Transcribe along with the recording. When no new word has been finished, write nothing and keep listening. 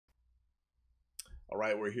All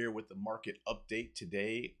right, we're here with the market update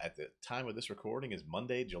today. At the time of this recording is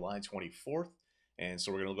Monday, July 24th. And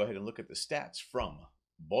so we're going to go ahead and look at the stats from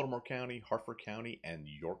Baltimore County, Harford County, and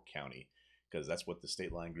York County, because that's what the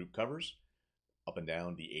State Line Group covers up and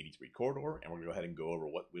down the 83 corridor. And we're going to go ahead and go over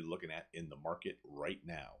what we're looking at in the market right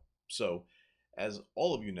now. So as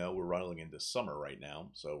all of you know, we're rolling into summer right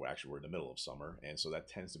now. So we're in the middle of summer. And so that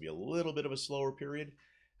tends to be a little bit of a slower period.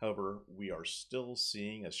 However, we are still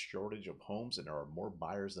seeing a shortage of homes and there are more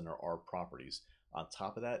buyers than there are properties. On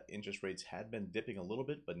top of that, interest rates had been dipping a little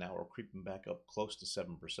bit, but now we're creeping back up close to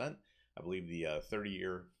 7%. I believe the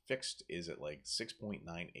 30-year fixed is at like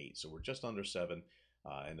 6.98, so we're just under 7.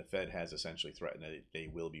 And the Fed has essentially threatened that they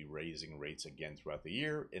will be raising rates again throughout the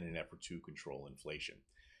year in an effort to control inflation.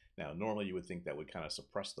 Now, normally you would think that would kind of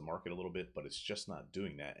suppress the market a little bit, but it's just not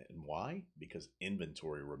doing that. And why? Because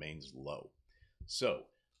inventory remains low. So,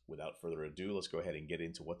 without further ado, let's go ahead and get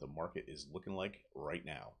into what the market is looking like right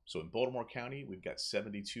now. So in Baltimore County, we've got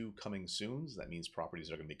 72 coming soons. That means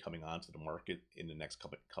properties are going to be coming onto the market in the next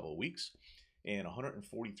couple of weeks. And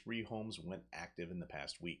 143 homes went active in the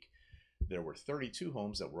past week. There were 32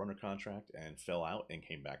 homes that were under contract and fell out and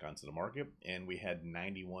came back onto the market. And we had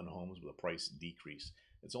 91 homes with a price decrease.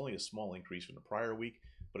 It's only a small increase from the prior week,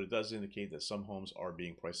 but it does indicate that some homes are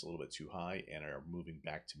being priced a little bit too high and are moving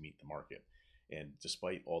back to meet the market. And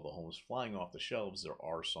despite all the homes flying off the shelves, there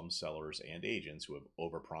are some sellers and agents who have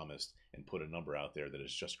overpromised and put a number out there that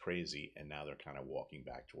is just crazy, and now they're kind of walking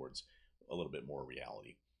back towards a little bit more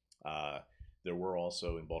reality. There were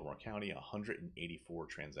also in Baltimore County 184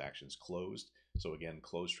 transactions closed. So again,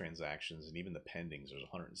 closed transactions and even the pendings, there's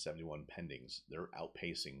 171 pendings. They're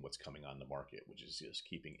outpacing what's coming on the market, which is just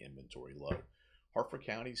keeping inventory low. Harford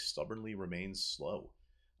County stubbornly remains slow.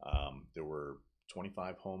 There were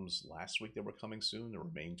 25 homes last week that were coming soon. There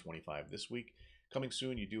remain 25 this week. Coming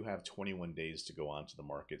soon, you do have 21 days to go onto the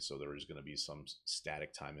market, so there is going to be some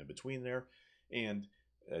static time in between there. And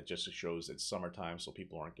it just shows it's summertime, so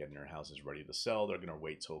people aren't getting their houses ready to sell. They're going to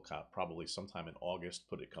wait till probably sometime in August,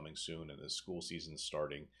 put it coming soon, and the school season's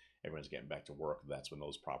starting. Everyone's getting back to work. That's when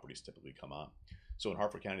those properties typically come on. So in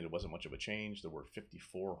Harford County, there wasn't much of a change. There were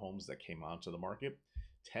 54 homes that came onto the market.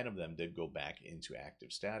 10 of them did go back into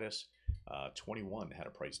active status. 21 had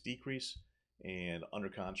a price decrease, and under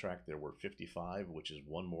contract there were 55, which is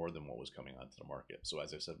one more than what was coming onto the market. So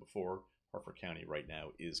as I said before, Harford County right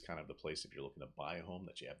now is kind of the place, if you're looking to buy a home,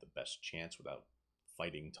 that you have the best chance without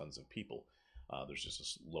fighting tons of people. There's just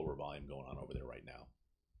a lower volume going on over there right now.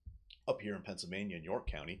 Up here in Pennsylvania in York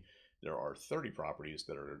County, there are 30 properties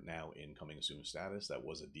that are now in coming soon status. That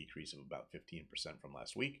was a decrease of about 15% from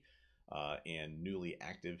last week. And newly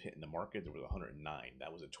active hitting the market, there was 109.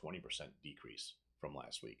 That was a 20% decrease from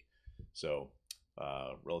last week. So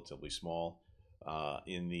relatively small.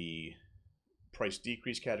 In the price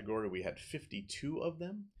decrease category, we had 52 of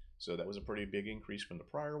them. So that was a pretty big increase from the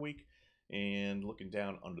prior week. And looking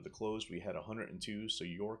down under the closed, we had 102. So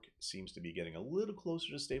York seems to be getting a little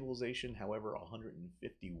closer to stabilization. However,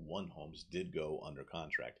 151 homes did go under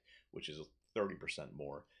contract, which is 30%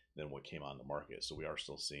 more than what came on the market. So we are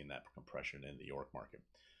still seeing that compression in the York market.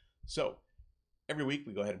 So every week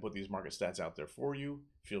we go ahead and put these market stats out there for you.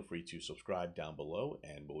 Feel free to subscribe down below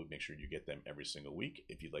and we'll make sure you get them every single week.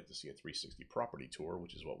 If you'd like to see a 360 property tour,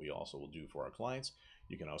 which is what we also will do for our clients,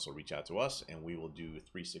 you can also reach out to us and we will do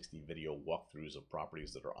 360 video walkthroughs of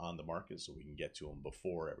properties that are on the market so we can get to them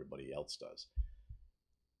before everybody else does.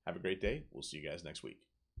 Have a great day. We'll see you guys next week.